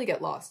can easily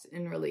get lost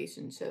in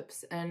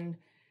relationships, and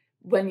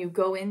when you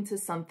go into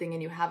something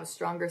and you have a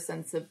stronger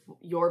sense of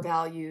your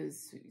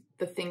values,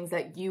 the things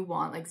that you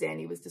want, like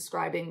Xannie was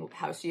describing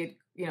how she had,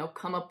 you know,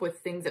 come up with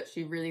things that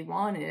she really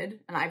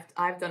wanted. And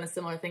I've done a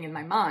similar thing in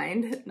my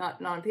mind,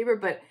 not on paper,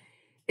 but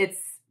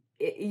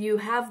you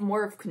have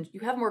more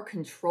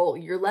control.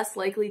 You're less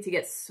likely to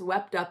get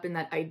swept up in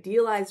that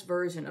idealized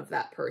version of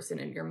that person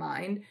in your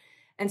mind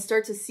and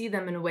start to see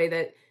them in a way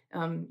that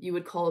you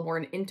would call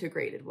an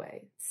integrated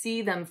way.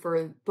 See them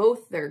for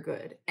both their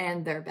good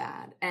and their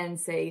bad, and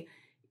say,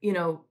 you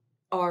know,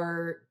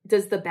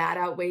 does the bad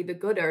outweigh the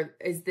good, or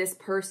is this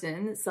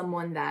person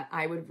someone that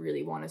I would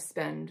really want to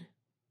spend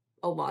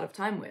a lot of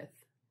time with?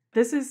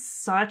 This is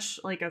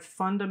such like a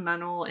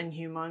fundamental and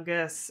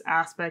humongous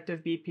aspect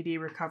of BPD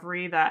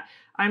recovery that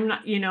I'm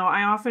not, you know,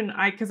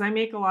 because I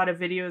make a lot of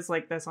videos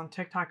like this on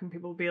TikTok and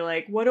people will be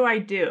like, what do I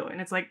do?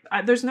 And it's like,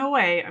 there's no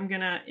way I'm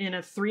going to, in a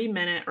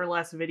 3-minute or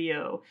less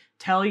video,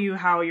 tell you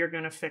how you're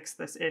going to fix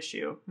this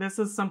issue. This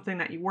is something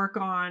that you work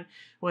on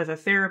with a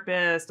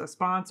therapist, a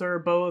sponsor,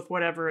 both,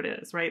 whatever it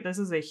is, right? This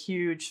is a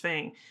huge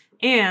thing.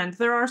 And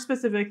there are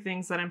specific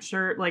things that I'm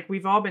sure, like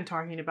we've all been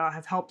talking about,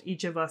 have helped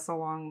each of us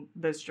along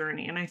this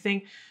journey. And I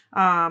think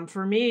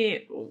for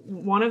me,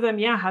 one of them,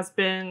 has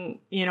been,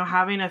 you know,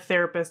 having a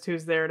therapist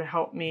who's there to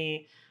help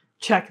me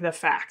check the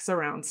facts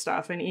around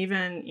stuff. And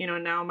even, you know,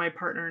 now my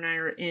partner and I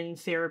are in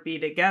therapy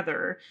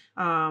together,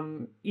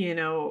 you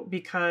know,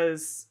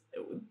 because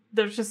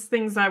there's just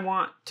things I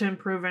want to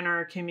improve in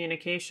our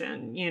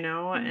communication, you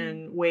know,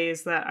 and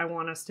ways that I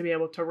want us to be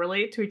able to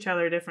relate to each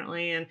other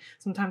differently. And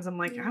sometimes I'm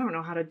like, I don't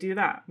know how to do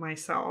that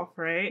myself,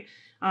 right?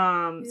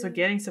 So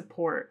getting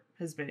support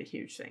has been a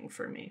huge thing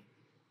for me.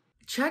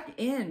 Check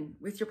in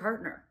with your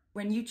partner.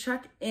 When you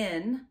check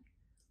in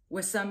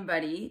with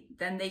somebody,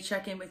 then they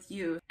check in with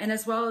you. And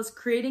as well as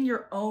creating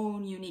your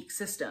own unique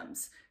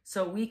systems.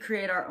 So we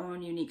create our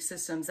own unique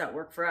systems that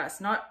work for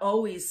us, not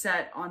always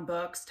set on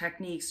books,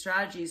 techniques,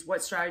 strategies,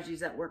 what strategies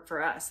that work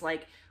for us.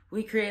 Like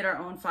we create our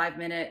own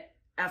 5-minute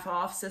F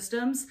off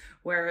systems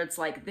where it's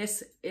like,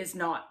 this is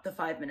not the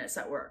 5 minutes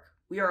that work.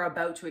 We are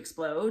about to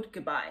explode.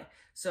 Goodbye.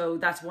 So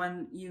that's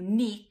one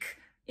unique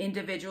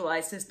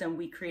individualized system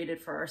we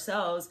created for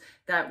ourselves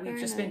that we've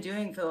just been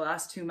doing for the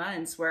last 2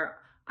 months, where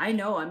I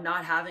know I'm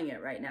not having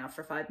it right now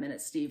for 5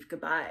 minutes, Steve,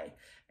 goodbye.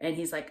 And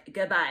he's like,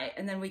 goodbye.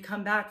 And then we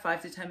come back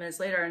 5 to 10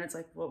 minutes later and it's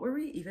like, what were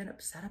we even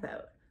upset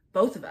about?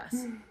 Both of us.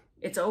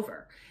 It's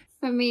over.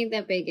 For me,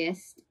 the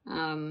biggest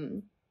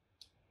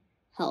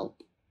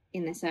help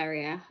in this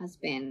area has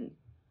been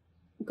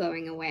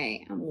going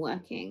away and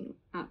working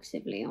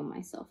actively on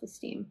my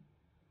self-esteem.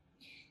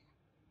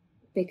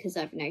 Because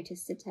I've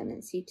noticed a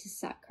tendency to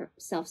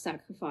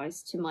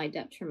self-sacrifice to my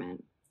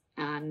detriment,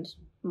 and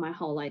my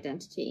whole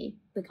identity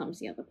becomes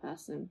the other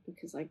person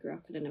because I grew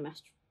up in an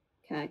enmeshed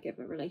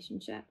caregiver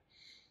relationship.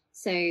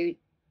 So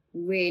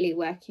really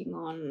working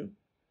on,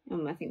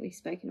 and I think we've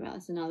spoken about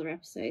this in other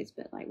episodes,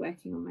 but like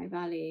working on my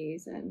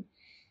values and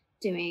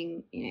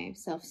doing, you know,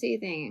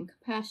 self-soothing and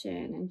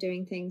compassion and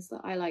doing things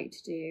that I like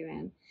to do,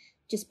 and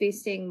just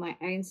boosting my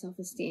own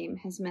self-esteem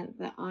has meant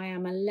that I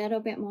am a little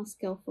bit more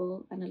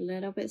skillful and a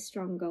little bit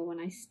stronger when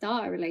I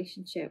start a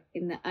relationship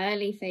in the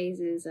early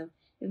phases of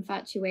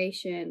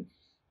infatuation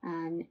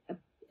and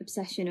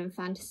obsession and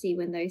fantasy.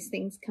 When those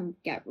things can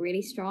get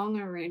really strong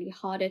and really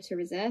harder to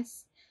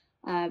resist,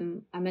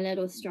 I'm a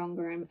little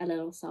stronger and a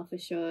little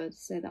self-assured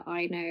so that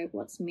I know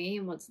what's me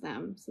and what's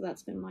them. So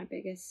that's been my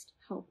biggest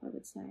help, I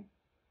would say.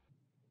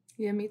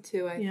 Yeah, me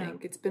too. I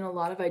think it's been a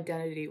lot of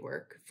identity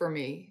work for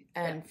me,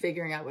 and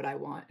figuring out what I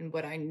want and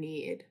what I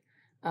need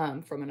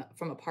from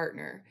a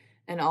partner,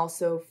 and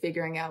also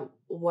figuring out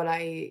what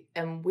I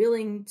am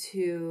willing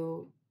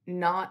to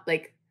not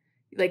like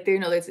you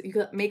know, you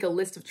can make a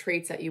list of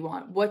traits that you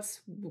want. What's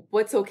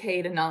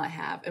okay to not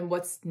have, and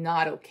what's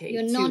not okay.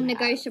 Your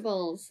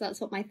non-negotiables. That's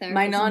what my therapist.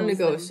 My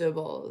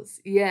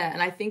non-negotiables. Yeah,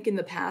 and I think in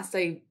the past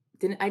I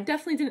I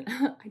definitely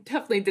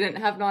didn't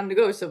have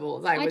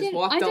non-negotiables. I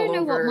don't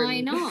know what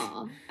mine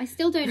are. I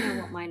still don't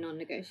know what my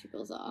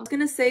non-negotiables are. I was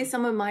gonna say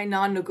some of my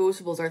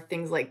non-negotiables are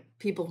things like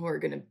people who are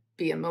gonna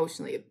be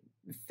emotionally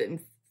and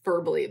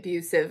verbally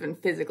abusive and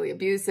physically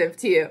abusive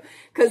to you.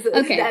 Because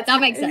that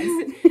makes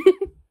sense.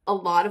 A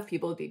lot of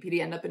people with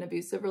BPD end up in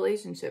abusive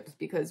relationships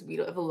because we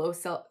have a low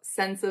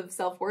sense of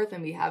self-worth,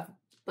 and we have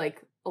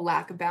like a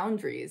lack of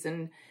boundaries,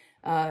 and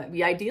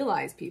we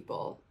idealize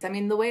people. I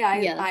mean, the way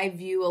I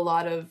view a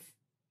lot of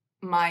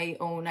my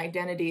own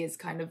identity is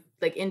kind of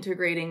like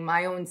integrating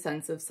my own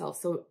sense of self.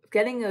 So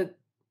getting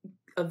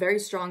a very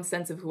strong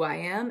sense of who I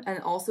am, and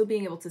also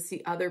being able to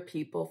see other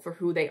people for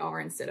who they are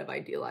instead of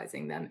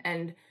idealizing them.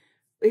 And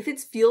if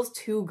it feels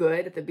too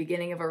good at the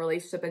beginning of a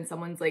relationship and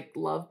someone's like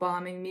love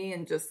bombing me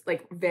and just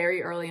like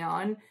very early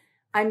on,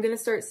 I'm going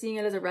to start seeing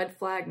it as a red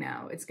flag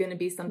now. It's going to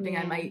be something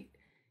I might,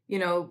 you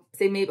know,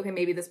 say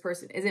maybe this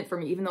person isn't for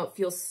me, even though it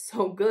feels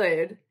so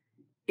good.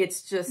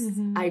 It's just,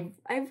 I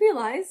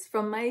realized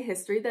from my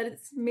history that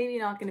it's maybe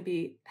not going to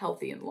be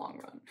healthy in the long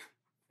run.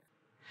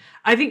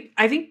 I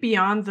think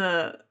beyond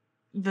the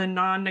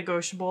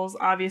non-negotiables,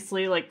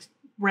 obviously, like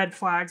red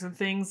flags and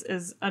things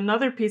is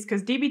another piece,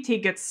 because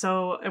DBT gets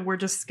so, we're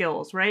just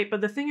skills, right?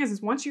 But the thing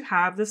is once you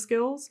have the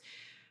skills,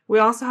 we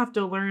also have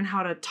to learn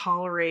how to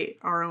tolerate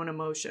our own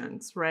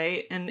emotions,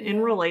 right? And in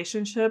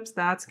relationships,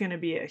 that's going to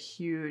be a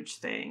huge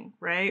thing,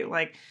 right?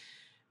 Like,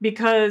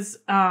 because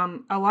a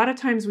lot of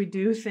times we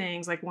do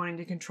things like wanting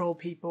to control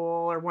people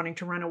or wanting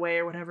to run away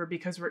or whatever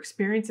because we're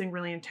experiencing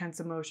really intense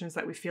emotions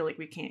that we feel like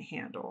we can't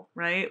handle,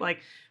 right? Like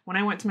when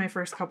I went to my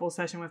first couple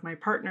session with my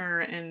partner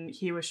and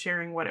he was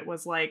sharing what it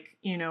was like,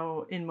 you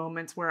know, in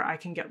moments where I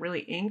can get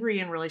really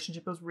angry in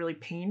relationship, it was really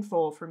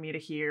painful for me to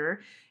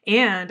hear.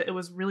 And it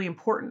was really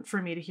important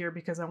for me to hear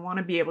because I want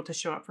to be able to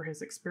show up for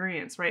his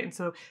experience, right? And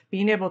so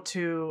being able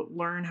to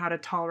learn how to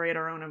tolerate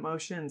our own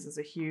emotions is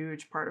a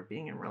huge part of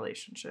being in a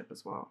relationship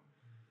as well.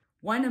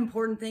 One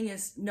important thing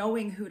is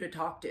knowing who to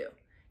talk to.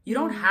 You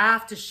don't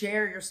have to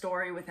share your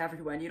story with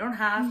everyone. You don't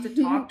have to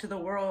talk to the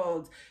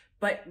world,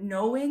 but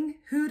knowing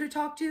who to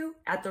talk to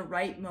at the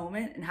right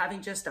moment and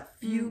having just a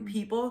few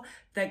people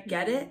that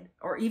get it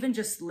or even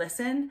just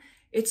listen,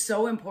 it's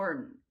so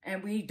important.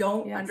 And we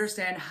don't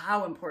understand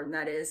how important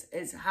that is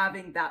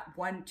having that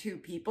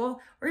 1-2 people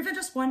or even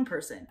just one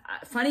person.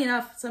 Funny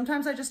enough,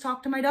 sometimes I just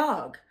talk to my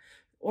dog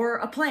or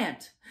a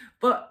plant,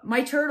 but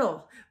my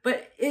turtle,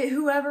 but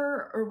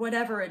whoever or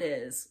whatever it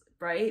is,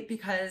 right?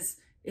 Because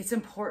it's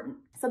important.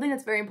 Something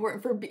that's very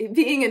important for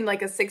being in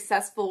like a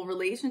successful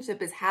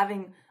relationship is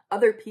having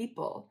other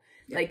people,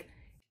 like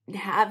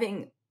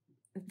having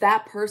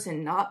that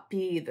person not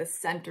be the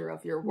center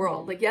of your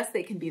world. Like, yes,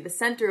 they can be the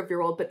center of your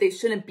world, but they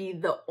shouldn't be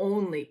the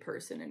only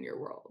person in your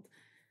world.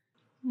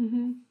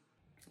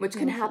 Which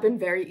can happen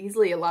very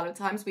easily. A lot of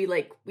times we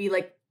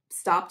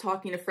stop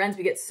talking to friends.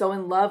 We get so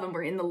in love and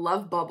we're in the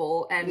love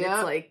bubble. And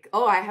it's like,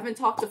 oh, I haven't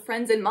talked to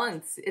friends in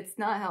months. It's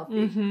not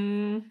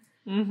healthy.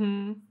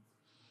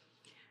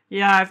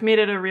 Yeah, I've made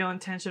it a real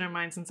intention of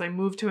mine since I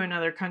moved to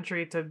another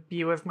country to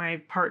be with my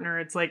partner.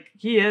 It's like,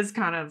 he is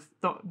kind of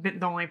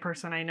the only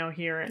person I know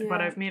here, but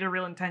I've made a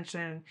real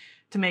intention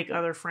to make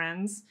other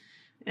friends.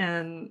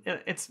 And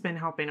it's been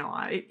helping a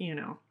lot, you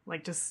know,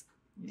 like just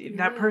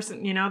that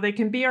person, you know, they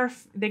can be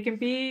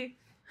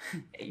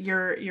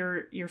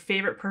your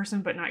favorite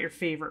person, but not your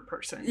favorite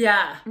person.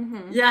 Yeah.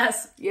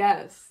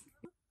 Yes.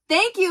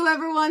 Thank you,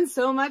 everyone,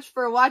 so much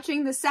for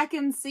watching the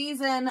second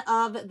season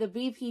of the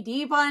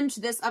BPD Bunch.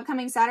 This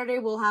upcoming Saturday,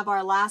 we'll have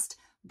our last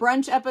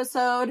brunch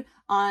episode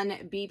on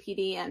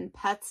BPD and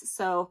pets,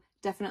 so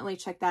definitely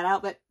check that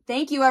out. But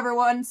thank you,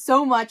 everyone,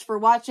 so much for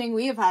watching.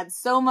 We have had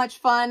so much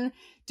fun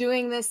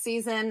doing this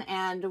season,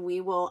 and we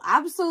will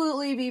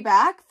absolutely be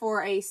back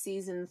for a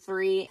season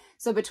 3.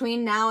 So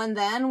between now and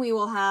then, we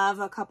will have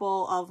a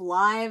couple of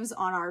lives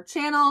on our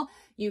channel.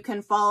 You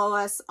can follow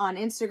us on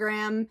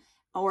Instagram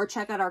or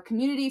check out our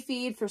community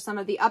feed for some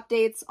of the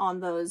updates on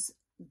those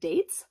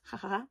dates.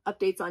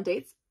 Updates on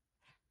dates.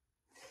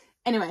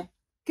 Anyway,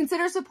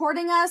 consider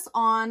supporting us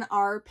on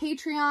our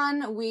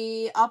Patreon.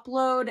 We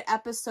upload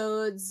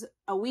episodes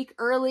a week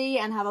early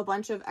and have a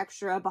bunch of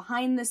extra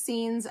behind the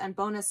scenes and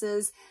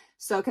bonuses.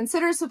 So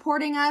consider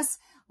supporting us.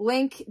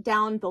 Link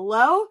down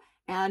below.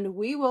 And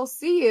we will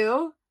see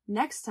you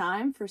next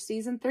time for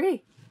season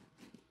 3.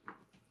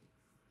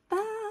 Bye.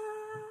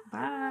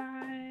 Bye.